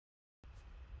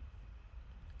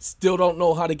Still don't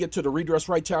know how to get to the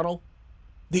RedressRight channel?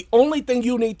 The only thing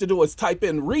you need to do is type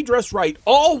in RedressRight,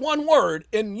 all one word,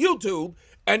 in YouTube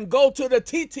and go to the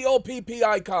TTOPP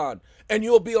icon and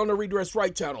you'll be on the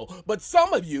RedressRight channel. But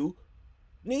some of you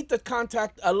need to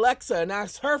contact Alexa and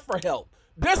ask her for help.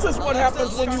 This is what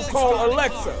happens when you call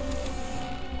Alexa.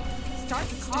 Start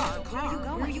the car.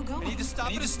 Where are you going? I need to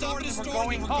stop at a store because we're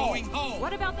going home.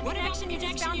 What about the connection you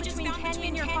just found between Kenny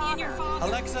and your father?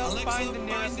 Alexa, find the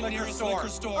nearest liquor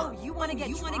store. Oh, you want to get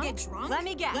drunk? Let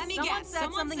me guess. Someone said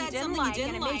something you didn't like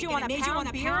and it made you want to pound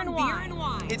beer and wine.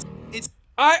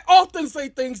 I often say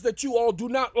things that you all do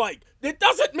not like. It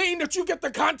doesn't mean that you get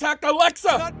to contact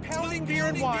Alexa. Not pounding beer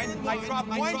and wine. I drop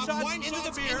wine shots into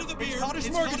the beer. It's Scottish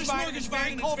mortgage wine. It's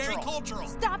very cultural.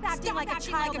 Stop acting like a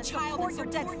child and support your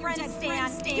dead friend,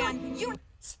 Stan.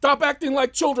 Stop acting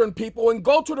like children, people, and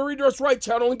go to the RedressRight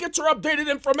channel and get your updated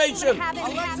information.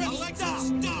 Alexa,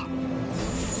 stop.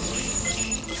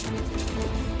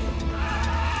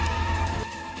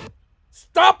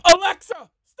 Stop, Alexa!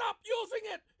 Stop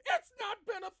using it! It's not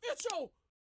beneficial!